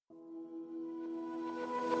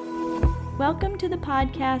Welcome to the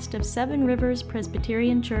podcast of Seven Rivers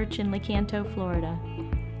Presbyterian Church in Lecanto, Florida.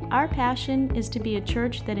 Our passion is to be a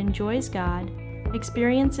church that enjoys God,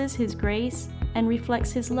 experiences His grace, and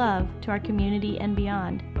reflects His love to our community and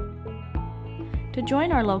beyond. To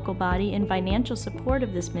join our local body in financial support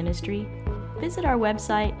of this ministry, visit our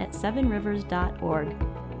website at sevenrivers.org.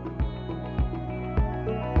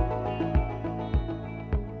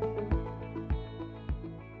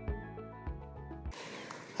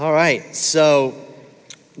 All right, so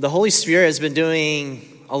the Holy Spirit has been doing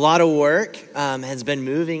a lot of work, has been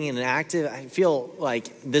moving and active. I feel like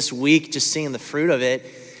this week, just seeing the fruit of it.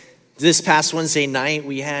 This past Wednesday night,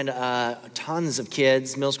 we had tons of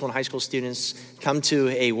kids, middle school and high school students, come to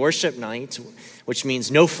a worship night, which means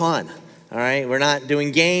no fun. All right, we're not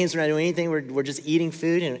doing games, we're not doing anything. We're just eating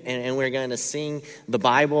food, and we're going to sing the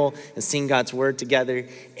Bible and sing God's Word together,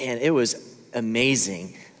 and it was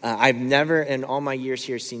amazing. I've never, in all my years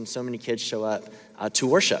here, seen so many kids show up to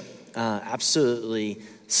worship. Absolutely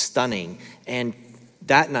stunning. And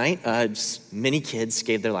that night, many kids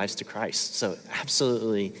gave their lives to Christ. So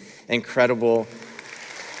absolutely incredible.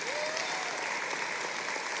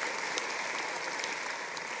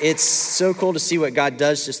 It's so cool to see what God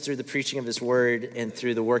does just through the preaching of His Word and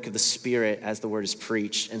through the work of the Spirit as the Word is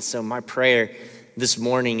preached. And so my prayer this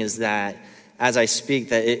morning is that as I speak,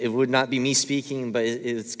 that it would not be me speaking, but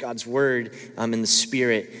it's God's Word in the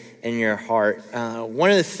Spirit in your heart.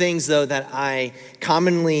 One of the things, though, that I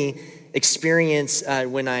commonly experience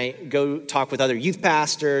when I go talk with other youth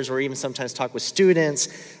pastors or even sometimes talk with students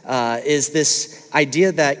is this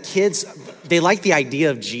idea that kids, they like the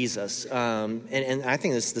idea of Jesus. And I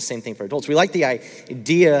think this is the same thing for adults. We like the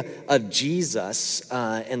idea of Jesus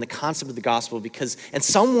and the concept of the gospel because in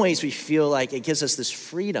some ways we feel like it gives us this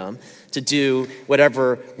freedom to do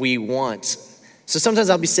whatever we want. So sometimes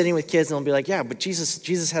I'll be sitting with kids and they'll be like, yeah, but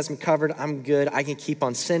Jesus has me covered. I'm good. I can keep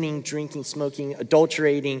on sinning, drinking, smoking,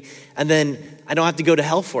 adulterating, and then I don't have to go to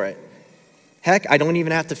hell for it. Heck, I don't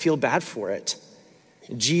even have to feel bad for it.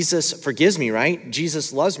 Jesus forgives me, right?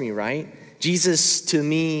 Jesus loves me, right? Jesus to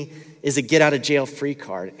me is a get out of jail free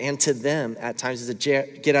card, and to them at times is a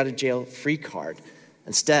get out of jail free card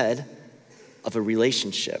instead of a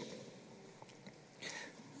relationship.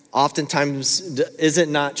 Oftentimes, is it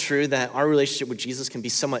not true that our relationship with Jesus can be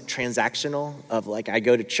somewhat transactional of like, I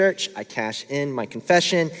go to church, I cash in my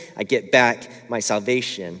confession, I get back my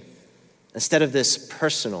salvation, instead of this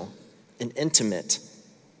personal and intimate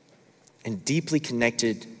and deeply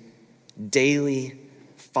connected, daily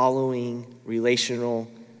following relational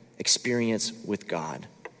experience with God.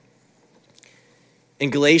 In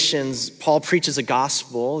Galatians, Paul preaches a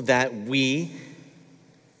gospel that we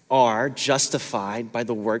are justified by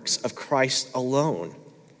the works of Christ alone.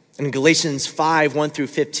 In Galatians 5, 1 through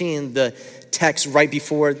 15, the text right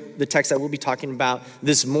before the text that we'll be talking about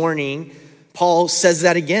this morning, Paul says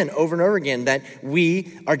that again, over and over again, that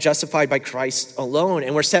we are justified by Christ alone,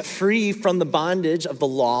 and we're set free from the bondage of the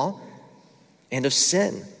law and of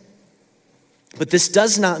sin. But this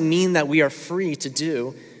does not mean that we are free to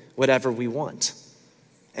do whatever we want.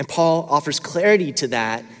 And Paul offers clarity to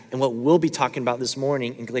that in what we'll be talking about this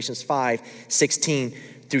morning in Galatians 5, 16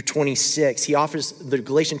 through 26. He offers the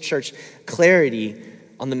Galatian church clarity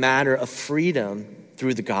on the matter of freedom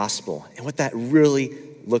through the gospel and what that really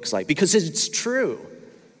looks like. Because it's true.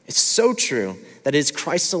 It's so true that it is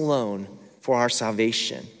Christ alone for our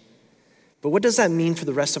salvation. But what does that mean for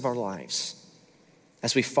the rest of our lives?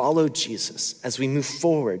 As we follow Jesus, as we move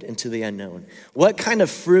forward into the unknown, what kind of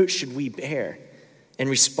fruit should we bear in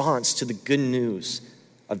response to the good news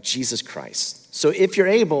of Jesus Christ? So if you're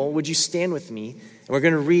able, would you stand with me? And we're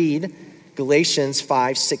going to read Galatians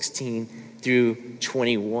 5, 16 through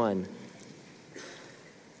 21.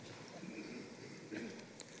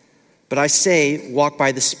 But I say, walk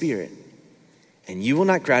by the Spirit, and you will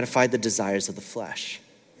not gratify the desires of the flesh.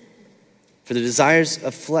 For the desires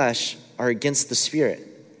of flesh are against the Spirit,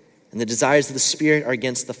 and the desires of the Spirit are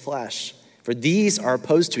against the flesh. For these are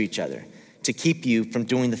opposed to each other, to keep you from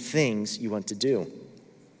doing the things you want to do.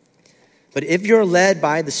 But if you're led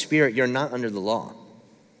by the Spirit, you're not under the law.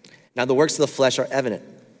 Now the works of the flesh are evident: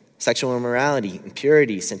 sexual immorality,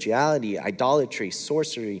 impurity, sensuality, idolatry,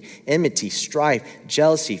 sorcery, enmity, strife,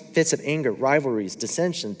 jealousy, fits of anger, rivalries,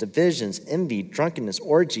 dissensions, divisions, envy, drunkenness,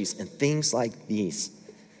 orgies, and things like these.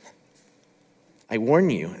 I warn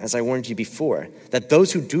you, as I warned you before, that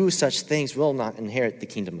those who do such things will not inherit the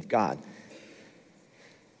kingdom of God.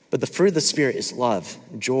 But the fruit of the Spirit is love,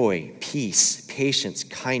 joy, peace, patience,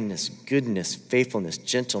 kindness, goodness, faithfulness,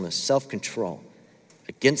 gentleness, self-control.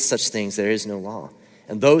 Against such things there is no law.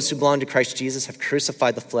 And those who belong to Christ Jesus have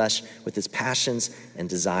crucified the flesh with its passions and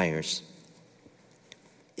desires.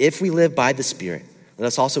 If we live by the Spirit, let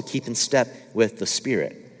us also keep in step with the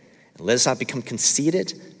Spirit. And let us not become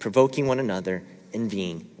conceited, provoking one another,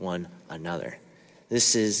 envying one another.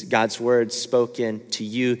 This is God's word spoken to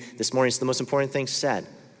you this morning. It's the most important thing said,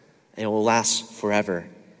 and it will last forever.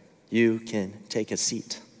 You can take a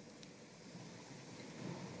seat.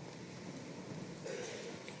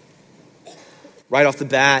 Right off the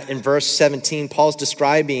bat, in verse 17, Paul's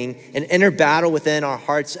describing an inner battle within our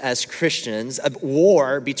hearts as Christians, a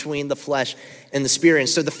war between the flesh and the spirit. And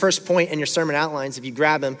so the first point in your sermon outlines, if you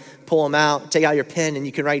grab them, pull them out, take out your pen, and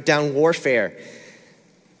you can write down warfare.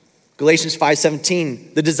 Galatians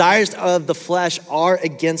 5:17, the desires of the flesh are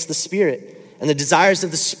against the spirit, and the desires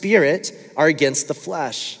of the spirit are against the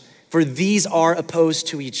flesh. For these are opposed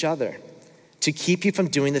to each other, to keep you from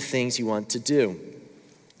doing the things you want to do.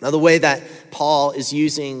 Now, the way that Paul is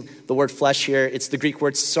using the word flesh here, it's the Greek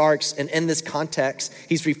word sarx, and in this context,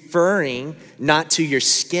 he's referring not to your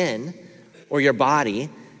skin or your body,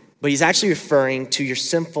 but he's actually referring to your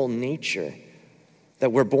sinful nature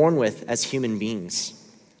that we're born with as human beings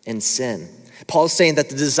in sin. Paul's saying that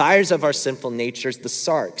the desires of our sinful natures, the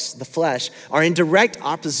sarx, the flesh, are in direct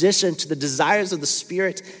opposition to the desires of the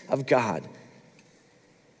Spirit of God.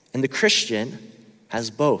 And the Christian has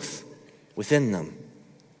both within them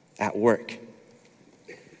at work.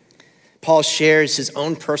 Paul shares his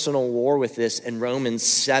own personal war with this in Romans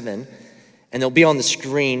 7, and they'll be on the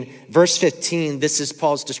screen. Verse 15, this is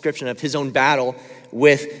Paul's description of his own battle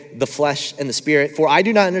with the flesh and the spirit. For I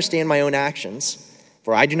do not understand my own actions,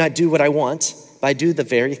 for I do not do what I want, but I do the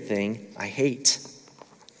very thing I hate.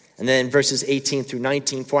 And then verses 18 through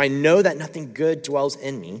 19, for I know that nothing good dwells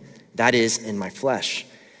in me, that is, in my flesh.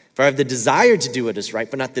 For I have the desire to do what is right,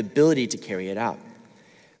 but not the ability to carry it out.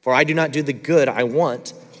 For I do not do the good I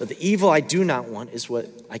want, but the evil I do not want is what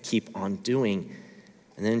I keep on doing.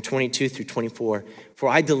 And then 22 through 24, for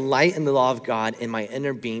I delight in the law of God in my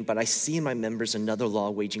inner being, but I see in my members another law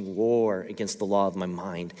waging war against the law of my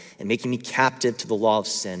mind and making me captive to the law of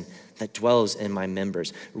sin that dwells in my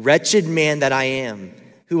members. Wretched man that I am,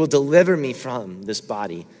 who will deliver me from this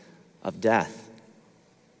body of death?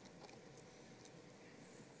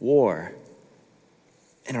 War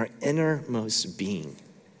in our innermost being.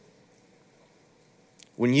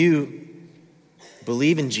 When you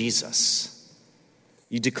believe in Jesus,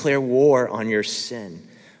 you declare war on your sin.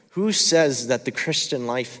 Who says that the Christian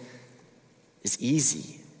life is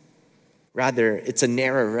easy? Rather, it's a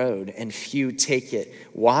narrow road and few take it.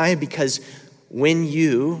 Why? Because when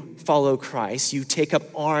you follow Christ, you take up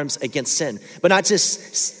arms against sin. But not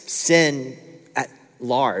just sin at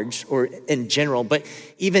large or in general, but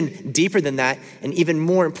even deeper than that, and even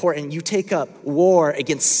more important, you take up war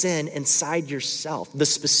against sin inside yourself, the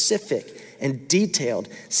specific and detailed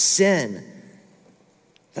sin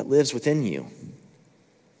that lives within you.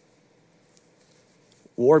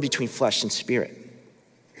 War between flesh and spirit.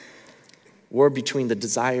 War between the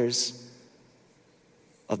desires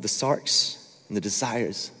of the sarx and the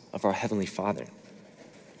desires of our Heavenly Father.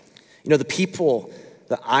 You know, the people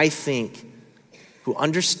that I think who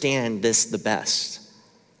understand this the best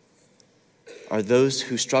are those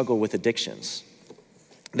who struggle with addictions.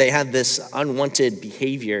 They have this unwanted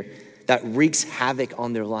behavior that wreaks havoc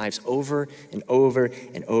on their lives over and over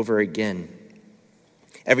and over again.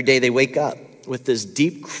 Every day they wake up with this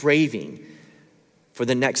deep craving for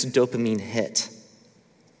the next dopamine hit.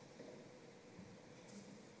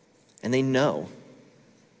 And they know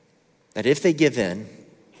that if they give in,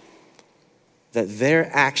 that their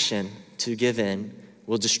action to give in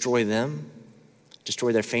will destroy them,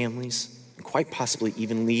 destroy their families, and quite possibly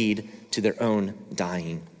even lead to their own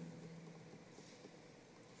dying.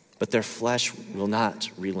 But their flesh will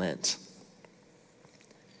not relent.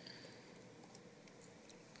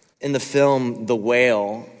 In the film The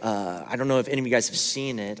Whale, I don't know if any of you guys have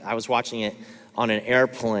seen it. I was watching it on an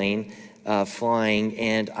airplane flying,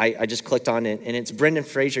 and I just clicked on it, and it's Brendan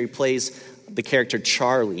Fraser. He plays the character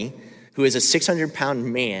Charlie, who is a 600-pound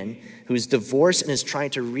man who's divorced and is trying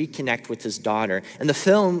to reconnect with his daughter. And the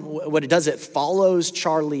film, what it does, it follows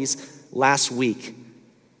Charlie's last week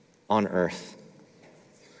on Earth.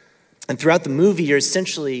 And throughout the movie, you're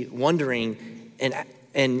essentially wondering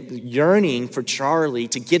and yearning for Charlie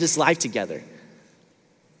to get his life together.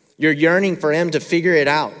 You're yearning for him to figure it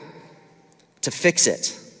out, to fix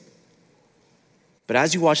it. But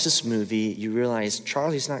as you watch this movie, you realize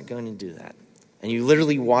Charlie's not going to do that. And you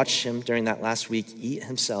literally watch him during that last week eat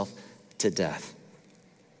himself to death.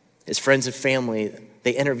 His friends and family,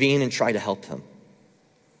 they intervene and try to help him.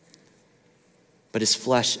 But his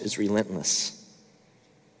flesh is relentless.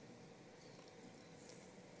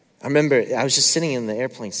 I remember I was just sitting in the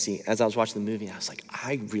airplane seat as I was watching the movie, and I was like,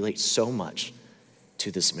 I relate so much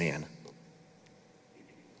to this man.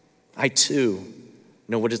 I too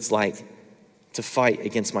know what it's like to fight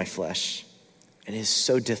against my flesh. And it is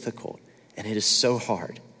so difficult, and it is so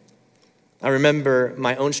hard. I remember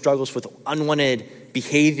my own struggles with unwanted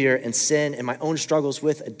behavior and sin, and my own struggles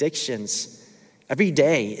with addictions. Every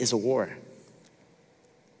day is a war.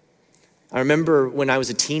 I remember when I was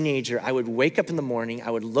a teenager, I would wake up in the morning, I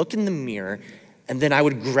would look in the mirror, and then I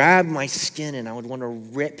would grab my skin and I would want to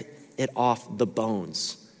rip it off the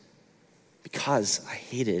bones because I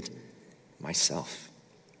hated myself.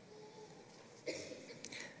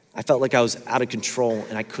 I felt like I was out of control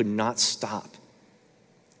and I could not stop.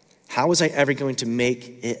 How was I ever going to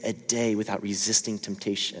make it a day without resisting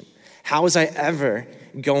temptation? How was I ever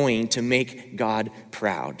going to make God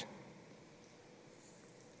proud?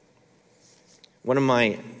 One of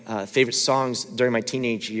my favorite songs during my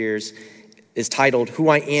teenage years is titled, "Who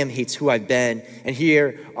I Am Hates Who I've Been." And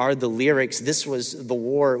here are the lyrics. This was the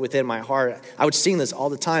war within my heart. I would sing this all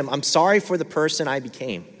the time. I'm sorry for the person I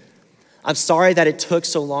became. I'm sorry that it took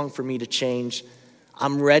so long for me to change.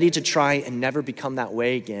 I'm ready to try and never become that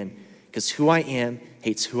way again, because who I am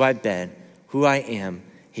hates who I've been. Who I am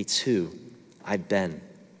hates who I've been.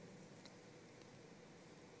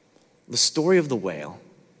 The story of the whale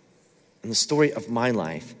and the story of my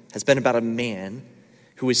life has been about a man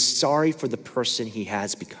who is sorry for the person he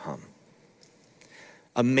has become.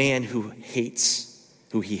 A man who hates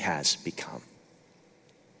who he has become.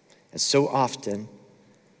 And so often,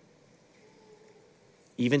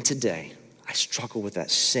 even today, I struggle with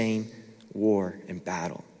that same war and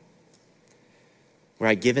battle where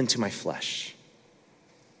I give in to my flesh.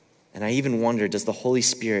 And I even wonder, does the Holy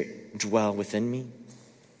Spirit dwell within me?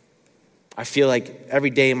 I feel like every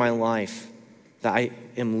day in my life that I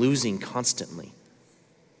am losing constantly.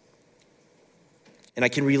 And I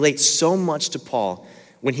can relate so much to Paul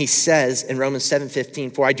when he says in Romans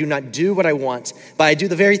 7:15, "For I do not do what I want, but I do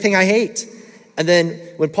the very thing I hate." And then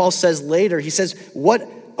when Paul says later, he says, "What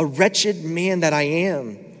a wretched man that I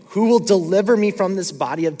am. Who will deliver me from this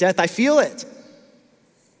body of death?" I feel it.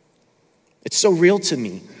 It's so real to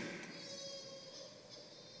me.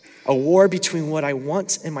 A war between what I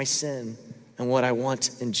want in my sin and what I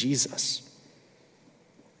want in Jesus.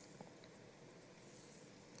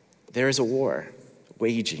 There is a war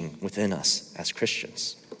waging within us as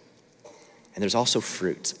Christians. And there's also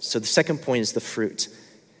fruit. So the second point is the fruit.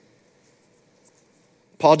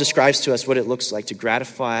 Paul describes to us what it looks like to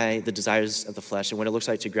gratify the desires of the flesh and what it looks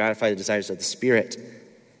like to gratify the desires of the Spirit.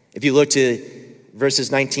 If you look to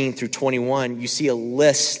verses 19 through 21, you see a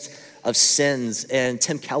list of sins. And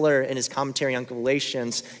Tim Keller, in his commentary on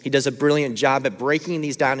Galatians, he does a brilliant job at breaking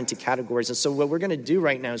these down into categories. And so what we're going to do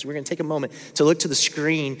right now is we're going to take a moment to look to the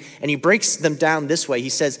screen, and he breaks them down this way. He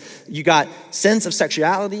says, you got sins of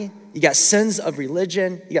sexuality, you got sins of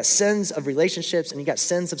religion, you got sins of relationships, and you got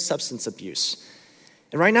sins of substance abuse.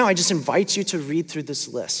 And right now, I just invite you to read through this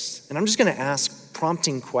list. And I'm just going to ask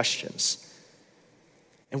prompting questions.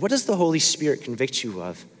 And what does the Holy Spirit convict you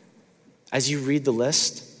of as you read the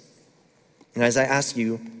list? And as I ask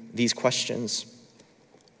you these questions,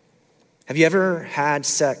 have you ever had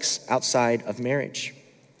sex outside of marriage?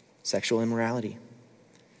 Sexual immorality.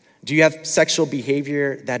 Do you have sexual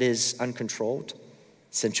behavior that is uncontrolled?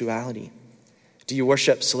 Sensuality. Do you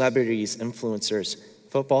worship celebrities, influencers,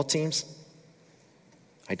 football teams?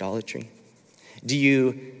 Idolatry. Do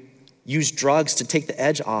you use drugs to take the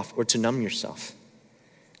edge off or to numb yourself?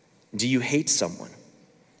 Do you hate someone?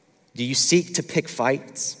 Do you seek to pick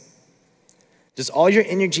fights? Does all your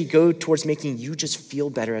energy go towards making you just feel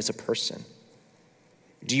better as a person?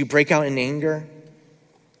 Do you break out in anger?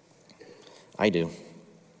 I do.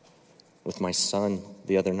 With my son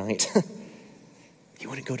the other night. You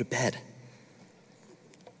want to go to bed.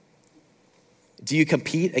 Do you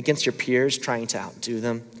compete against your peers trying to outdo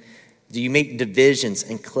them? Do you make divisions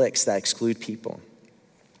and cliques that exclude people?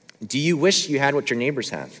 Do you wish you had what your neighbors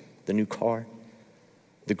have? The new car,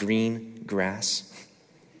 the green grass.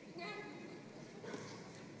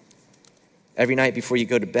 Every night before you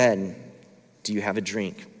go to bed, do you have a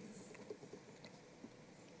drink?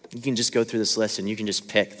 You can just go through this list and you can just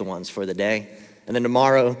pick the ones for the day. And then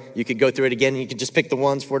tomorrow, you could go through it again and you could just pick the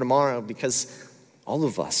ones for tomorrow, because all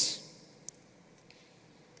of us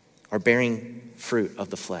are bearing fruit of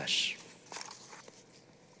the flesh.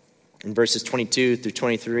 In verses 22 through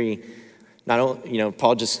 23,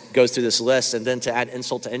 Paul just goes through this list, and then to add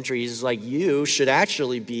insult to injury, he's like, you should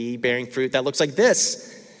actually be bearing fruit that looks like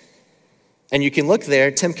this. And you can look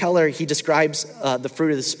there. Tim Keller, he describes the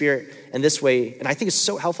fruit of the Spirit in this way. And I think it's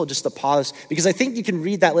so helpful just to pause, because I think you can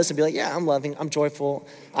read that list and be like, yeah, I'm loving, I'm joyful,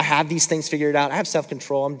 I have these things figured out, I have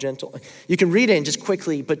self-control, I'm gentle. You can read it and just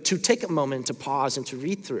quickly, but to take a moment to pause and to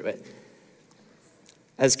read through it.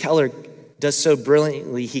 As Keller does so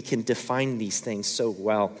brilliantly, he can define these things so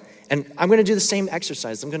well. And I'm going to do the same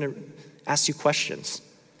exercise. I'm going to ask you questions.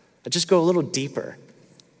 But just go a little deeper.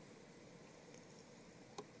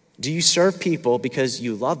 Do you serve people because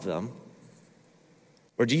you love them?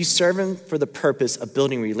 Or do you serve them for the purpose of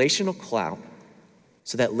building relational clout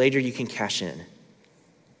so that later you can cash in?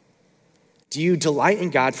 Do you delight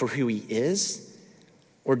in God for who he is?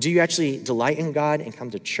 Or do you actually delight in God and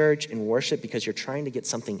come to church and worship because you're trying to get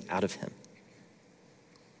something out of him?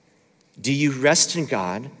 Do you rest in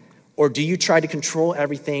God, or do you try to control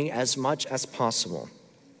everything as much as possible?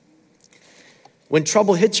 When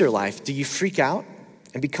trouble hits your life, do you freak out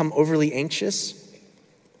and become overly anxious?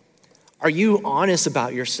 Are you honest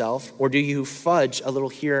about yourself, or do you fudge a little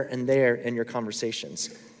here and there in your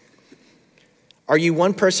conversations? Are you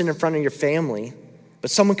one person in front of your family,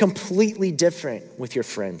 but someone completely different with your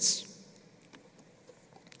friends?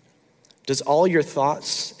 Does all your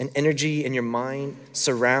thoughts and energy in your mind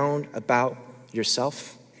surround about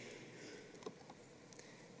yourself?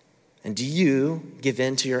 And do you give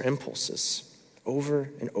in to your impulses over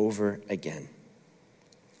and over again?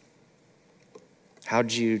 How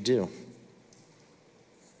do you do?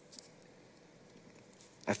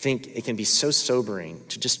 I think it can be so sobering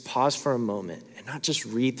to just pause for a moment and not just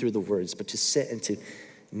read through the words, but to sit and to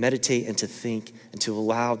meditate and to think and to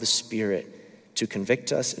allow the Spirit to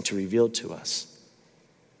convict us and to reveal to us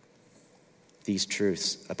these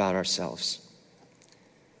truths about ourselves.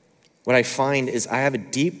 What I find is I have a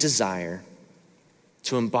deep desire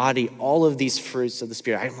to embody all of these fruits of the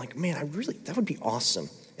Spirit. I'm like, man, that would be awesome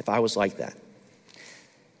if I was like that.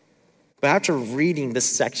 But after reading this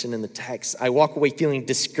section in the text, I walk away feeling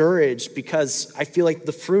discouraged because I feel like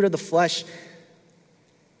the fruit of the flesh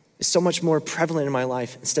is so much more prevalent in my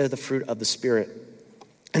life instead of the fruit of the Spirit.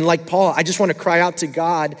 And like Paul, I just want to cry out to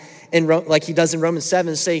God, and like he does in Romans 7,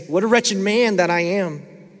 and say, what a wretched man that I am.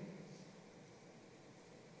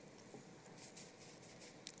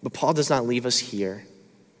 But Paul does not leave us here.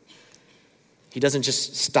 He doesn't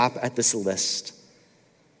just stop at this list.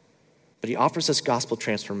 But he offers us gospel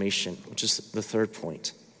transformation, which is the third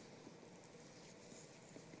point.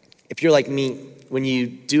 If you're like me, when you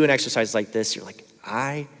do an exercise like this, you're like,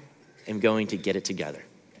 I am going to get it together.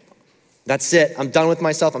 That's it. I'm done with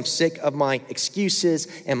myself. I'm sick of my excuses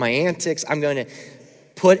and my antics. I'm going to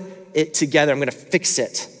put it together. I'm going to fix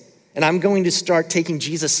it. And I'm going to start taking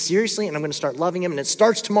Jesus seriously, and I'm going to start loving him. And it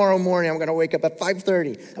starts tomorrow morning. I'm going to wake up at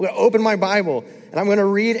 5:30. I'm going to open my Bible, and I'm going to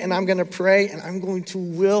read, and I'm going to pray, and I'm going to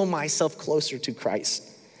will myself closer to Christ.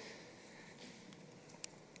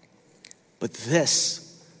 But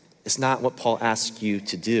this is not what Paul asks you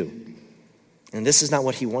to do. And this is not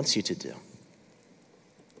what he wants you to do.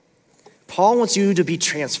 Paul wants you to be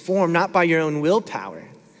transformed, not by your own willpower,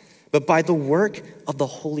 but by the work of the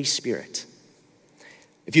Holy Spirit.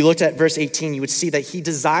 If you looked at verse 18, you would see that he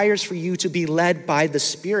desires for you to be led by the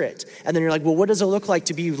Spirit. And then you're like, well, what does it look like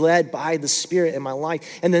to be led by the Spirit in my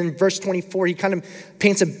life? And then verse 24, he kind of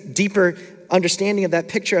paints a deeper understanding of that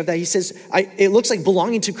picture of that. He says, it looks like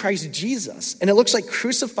belonging to Christ Jesus. And it looks like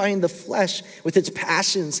crucifying the flesh with its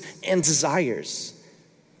passions and desires.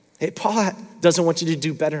 Paul doesn't want you to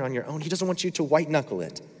do better on your own. He doesn't want you to white knuckle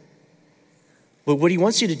it. But what he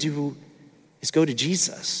wants you to do is go to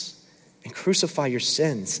Jesus and crucify your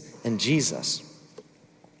sins in Jesus.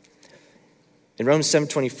 In Romans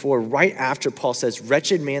 7:24, right after Paul says,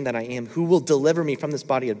 wretched man that I am, who will deliver me from this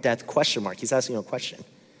body of death? ? He's asking a question.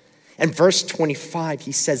 And verse 25,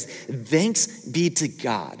 he says, thanks be to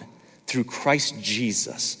God through Christ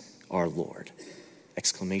Jesus our Lord! !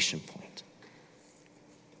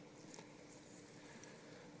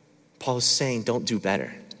 Paul is saying, don't do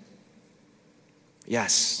better.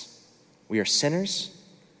 Yes, we are sinners.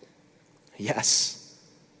 Yes,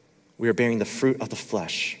 we are bearing the fruit of the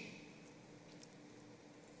flesh.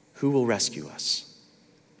 Who will rescue us?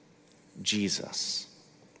 Jesus.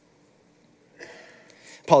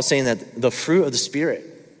 Paul is saying that the fruit of the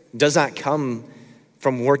Spirit does not come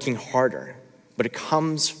from working harder, but it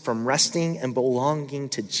comes from resting and belonging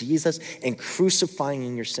to Jesus and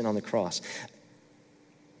crucifying your sin on the cross.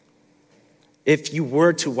 If you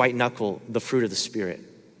were to white knuckle the fruit of the Spirit,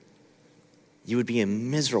 you would be a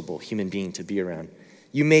miserable human being to be around.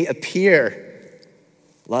 You may appear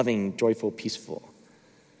loving, joyful, peaceful,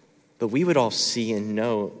 but we would all see and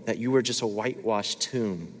know that you were just a whitewashed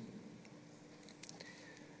tomb.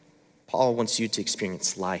 Paul wants you to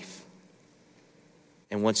experience life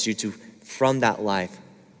and wants you to, from that life,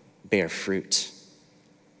 bear fruit.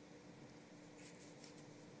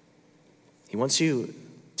 He wants you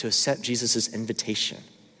to accept Jesus' invitation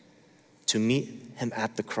to meet him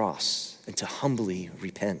at the cross and to humbly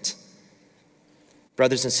repent.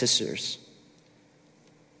 Brothers and sisters,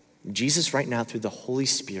 Jesus right now through the Holy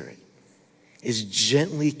Spirit is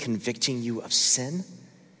gently convicting you of sin.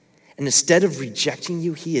 And instead of rejecting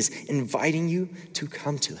you, he is inviting you to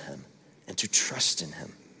come to him and to trust in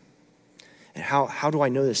him. And how do I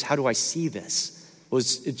know this? How do I see this? Well,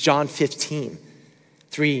 it's John 15,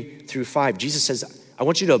 3-5. Jesus says, I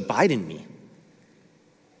want you to abide in me.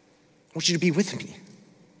 I want you to be with me.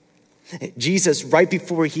 Jesus, right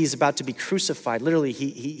before he's about to be crucified, literally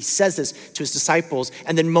he says this to his disciples.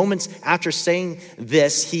 And then moments after saying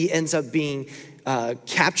this, he ends up being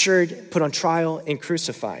captured, put on trial, and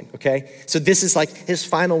crucified, okay? So this is like his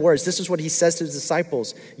final words. This is what he says to his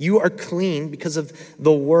disciples. You are clean because of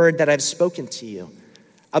the word that I've spoken to you.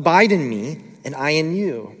 Abide in me, and I in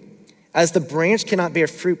you. As the branch cannot bear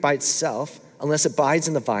fruit by itself unless it abides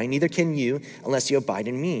in the vine, neither can you unless you abide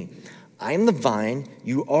in me. I am the vine,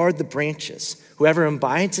 you are the branches. Whoever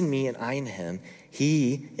abides in me and I in him,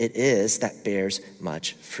 he it is that bears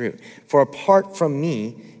much fruit. For apart from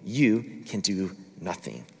me, you can do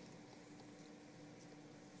nothing.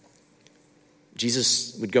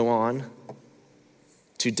 Jesus would go on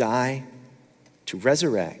to die, to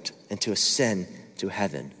resurrect, and to ascend to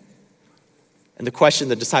heaven. And the question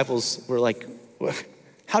the disciples were like,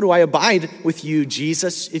 how do I abide with you,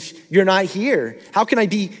 Jesus, if you're not here? How can I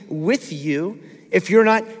be with you if you're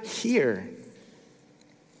not here?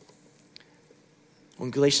 Well,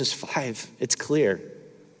 in Galatians 5, it's clear.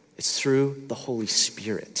 It's through the Holy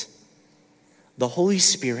Spirit. The Holy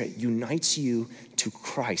Spirit unites you to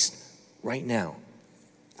Christ right now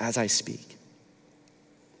as I speak.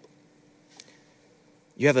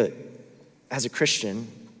 As a Christian,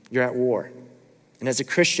 you're at war. And as a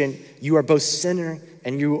Christian, you are both sinner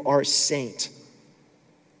and you are saint.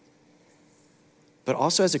 But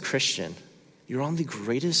also as a Christian, you're on the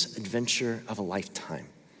greatest adventure of a lifetime.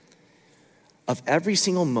 Of every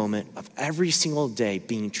single moment, of every single day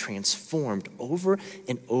being transformed over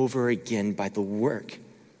and over again by the work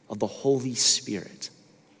of the Holy Spirit.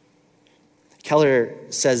 Keller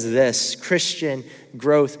says this, Christian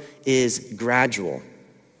growth is gradual.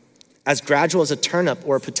 As gradual as a turnip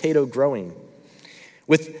or a potato growing.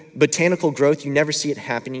 With botanical growth, you never see it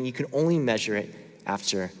happening. You can only measure it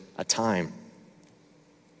after a time.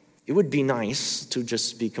 It would be nice to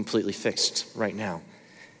just be completely fixed right now.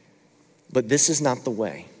 But this is not the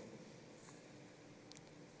way.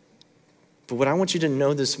 But what I want you to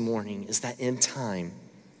know this morning is that in time,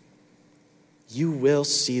 you will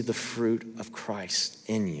see the fruit of Christ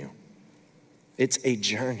in you. It's a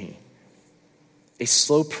journey, a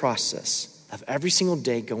slow process of every single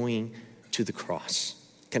day going to the cross,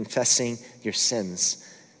 confessing your sins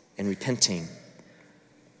and repenting.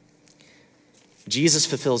 Jesus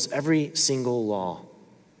fulfills every single law.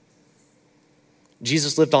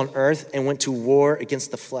 Jesus lived on earth and went to war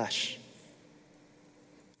against the flesh.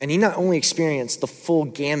 And he not only experienced the full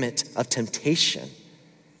gamut of temptation,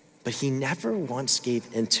 but he never once gave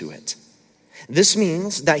into it. This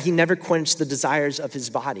means that he never quenched the desires of his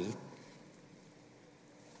body.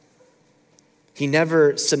 He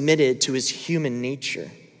never submitted to his human nature.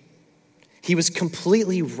 He was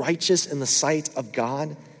completely righteous in the sight of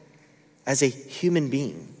God as a human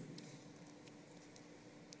being.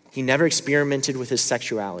 He never experimented with his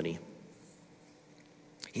sexuality.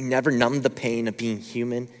 He never numbed the pain of being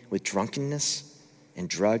human with drunkenness and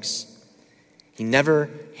drugs. He never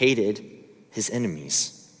hated his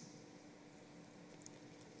enemies.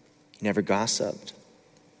 He never gossiped.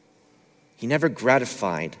 He never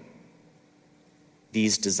gratified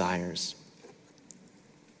these desires.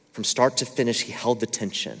 From start to finish, he held the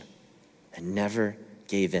tension and never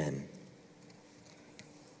gave in.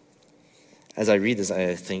 As I read this,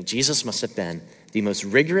 I think Jesus must have been the most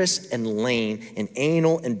rigorous and lame and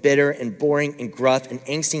anal and bitter and boring and gruff and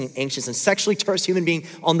angsty and anxious and sexually terse human being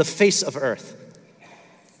on the face of earth.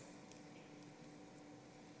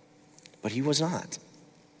 But he was not.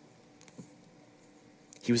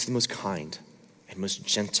 He was the most kind and most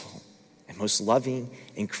gentle and most loving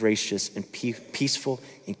and gracious and peaceful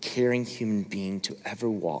and caring human being to ever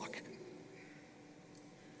walk.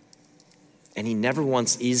 And he never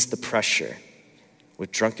once eased the pressure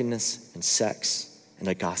with drunkenness and sex and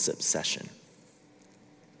a gossip session.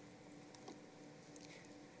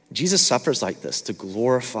 Jesus suffers like this to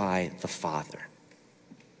glorify the Father,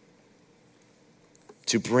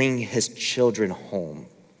 to bring his children home,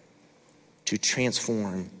 to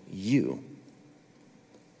transform you.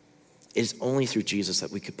 It is only through Jesus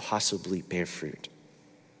that we could possibly bear fruit.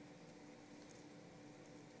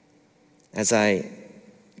 As I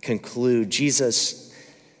conclude, Jesus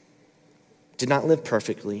did not live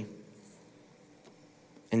perfectly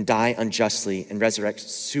and die unjustly and resurrect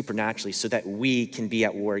supernaturally so that we can be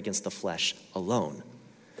at war against the flesh alone.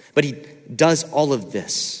 But he does all of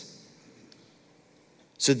this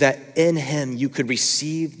so that in him you could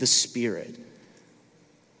receive the Spirit,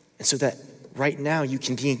 and so that right now you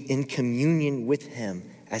can be in communion with him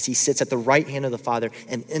as he sits at the right hand of the Father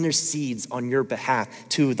and intercedes on your behalf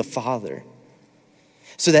to the Father,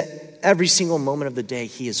 so that every single moment of the day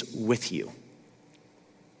he is with you.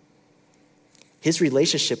 His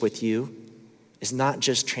relationship with you is not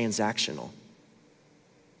just transactional,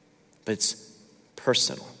 but it's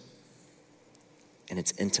personal and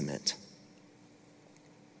it's intimate.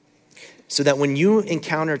 So that when you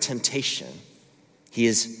encounter temptation, he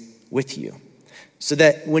is with you. So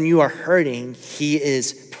that when you are hurting, he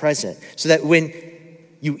is present. So that when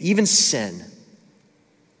you even sin,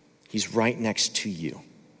 he's right next to you.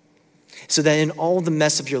 So that in all the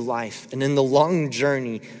mess of your life and in the long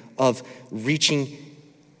journey of reaching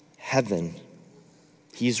heaven,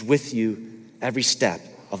 he's with you every step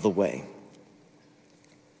of the way.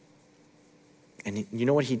 And you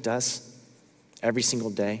know what he does every single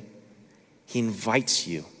day? He invites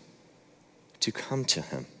you to come to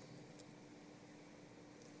him.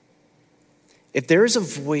 If there is a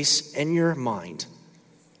voice in your mind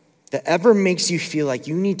that ever makes you feel like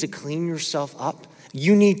you need to clean yourself up,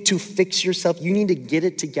 you need to fix yourself, you need to get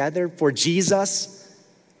it together for Jesus,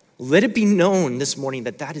 let it be known this morning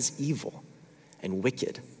that that is evil and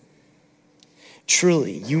wicked.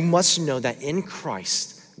 Truly, you must know that in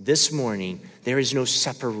Christ this morning, there is no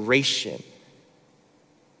separation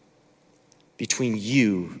between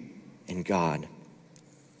you and God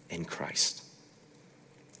in Christ.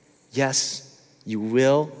 Yes, you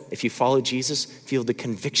will, if you follow Jesus, feel the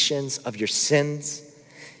convictions of your sins.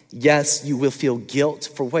 Yes, you will feel guilt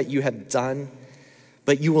for what you have done,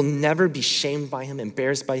 but you will never be shamed by him,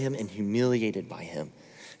 embarrassed by him, and humiliated by him,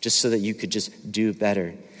 just so that you could just do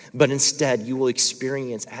better. But instead, you will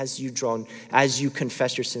experience, as you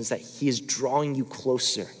confess your sins, that he is drawing you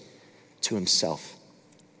closer to himself,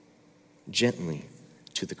 gently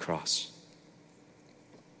to the cross.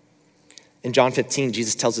 In John 15,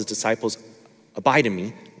 Jesus tells his disciples, abide in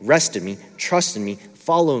me, rest in me, trust in me,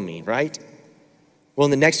 follow me, right? Well,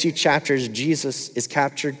 in the next few chapters, Jesus is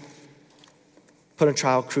captured, put on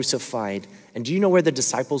trial, crucified. And do you know where the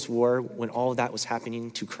disciples were when all of that was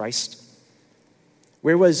happening to Christ?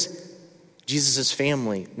 Where was Jesus'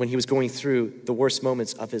 family when he was going through the worst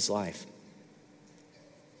moments of his life?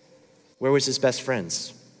 Where was his best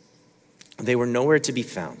friends? They were nowhere to be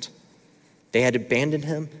found. They had abandoned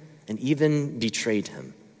him and even betrayed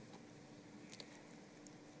him.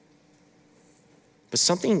 But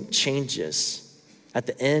something changes at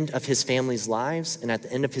the end of his family's lives and at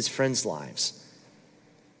the end of his friends' lives,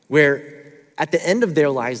 where at the end of their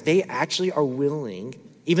lives, they actually are willing,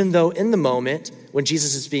 even though in the moment when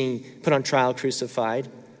Jesus is being put on trial, crucified,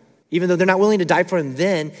 even though they're not willing to die for him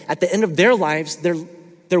then, at the end of their lives,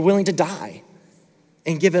 they're willing to die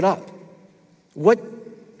and give it up.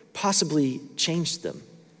 What possibly changed them?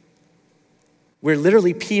 Where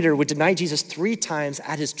literally Peter would deny Jesus 3 times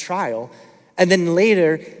at his trial and then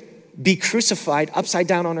later be crucified upside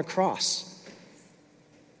down on a cross.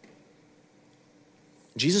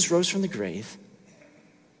 Jesus rose from the grave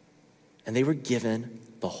and they were given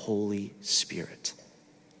the Holy Spirit.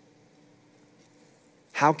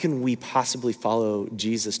 How can we possibly follow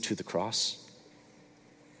Jesus to the cross?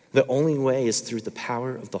 The only way is through the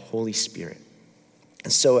power of the Holy Spirit.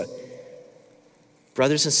 And so,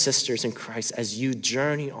 brothers and sisters in Christ, as you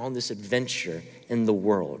journey on this adventure in the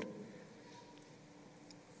world,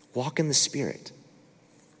 walk in the Spirit.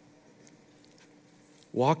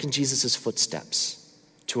 Walk in Jesus' footsteps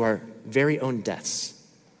to our very own deaths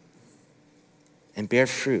and bear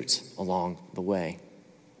fruit along the way.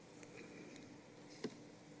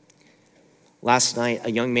 Last night, a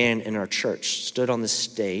young man in our church stood on the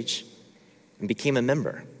stage and became a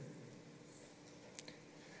member.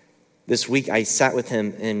 This week, I sat with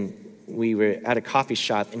him and we were at a coffee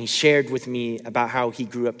shop and he shared with me about how he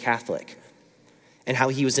grew up Catholic and how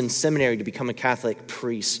he was in seminary to become a Catholic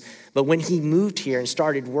priest. But when he moved here and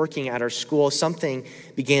started working at our school, something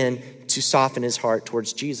began to soften his heart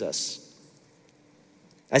towards Jesus.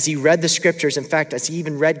 As he read the scriptures, in fact, as he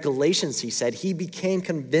even read Galatians, he said, he became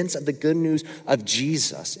convinced of the good news of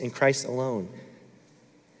Jesus in Christ alone.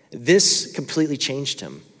 This completely changed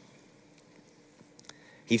him.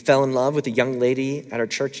 He fell in love with a young lady at our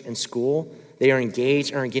church and school. They are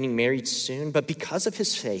engaged and are getting married soon. But because of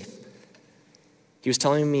his faith, he was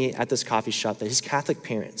telling me at this coffee shop that his Catholic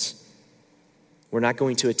parents were not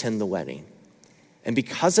going to attend the wedding. And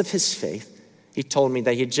because of his faith, he told me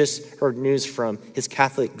that he had just heard news from his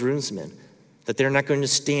Catholic groomsmen that they're not going to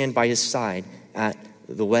stand by his side at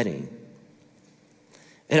the wedding.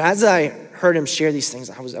 And as I heard him share these things,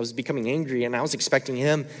 I was becoming angry, and I was expecting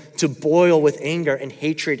him to boil with anger and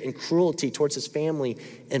hatred and cruelty towards his family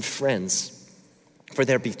and friends for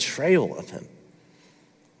their betrayal of him.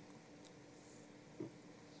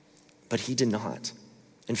 But he did not.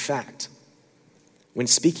 In fact, when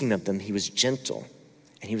speaking of them, he was gentle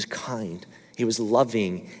and he was kind, he was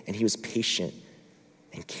loving, and he was patient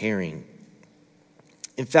and caring.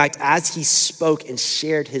 In fact, as he spoke and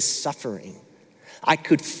shared his suffering, I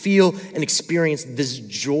could feel and experience this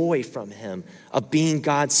joy from him of being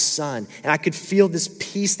God's son. And I could feel this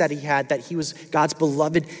peace that he had, that he was God's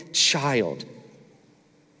beloved child.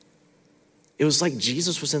 It was like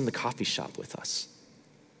Jesus was in the coffee shop with us.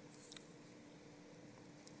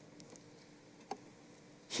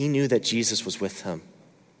 He knew that Jesus was with him.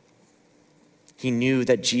 He knew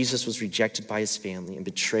that Jesus was rejected by his family and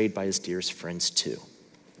betrayed by his dearest friends too.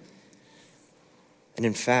 And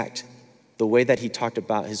in fact, the way that he talked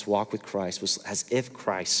about his walk with Christ was as if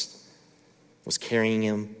Christ was carrying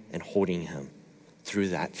him and holding him through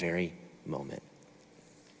that very moment.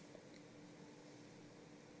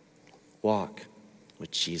 Walk with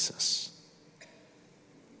Jesus.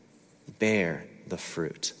 Bear the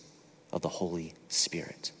fruit of the Holy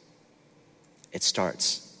Spirit. It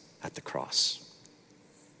starts at the cross.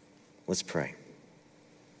 Let's pray.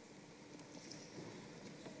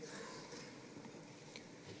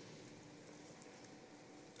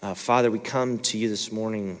 Father, we come to you this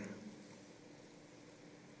morning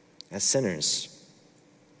as sinners.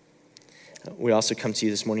 We also come to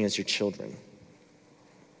you this morning as your children.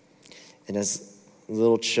 And as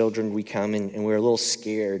little children, we come and we're a little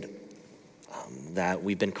scared that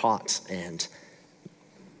we've been caught and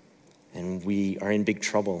we are in big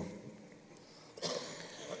trouble.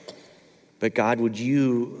 But God, would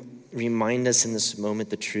you remind us in this moment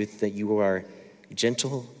the truth that you are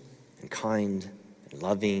gentle and kind and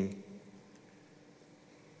loving?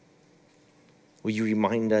 Will you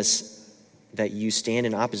remind us that you stand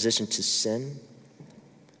in opposition to sin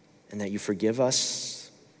and that you forgive us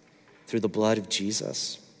through the blood of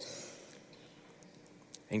Jesus?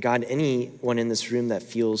 And God, anyone in this room that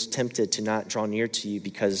feels tempted to not draw near to you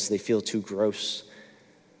because they feel too gross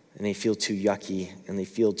and they feel too yucky and they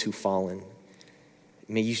feel too fallen,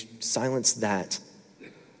 may you silence that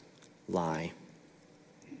lie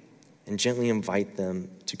and gently invite them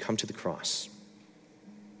to come to the cross.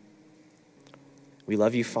 We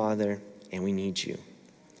love you, Father, and we need you.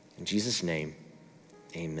 In Jesus' name,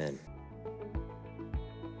 amen.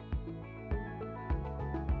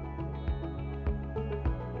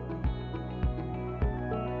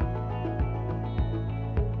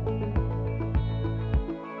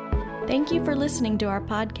 Thank you for listening to our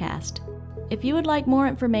podcast. If you would like more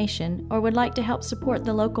information or would like to help support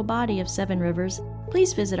the local body of Seven Rivers,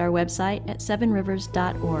 please visit our website at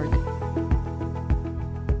sevenrivers.org.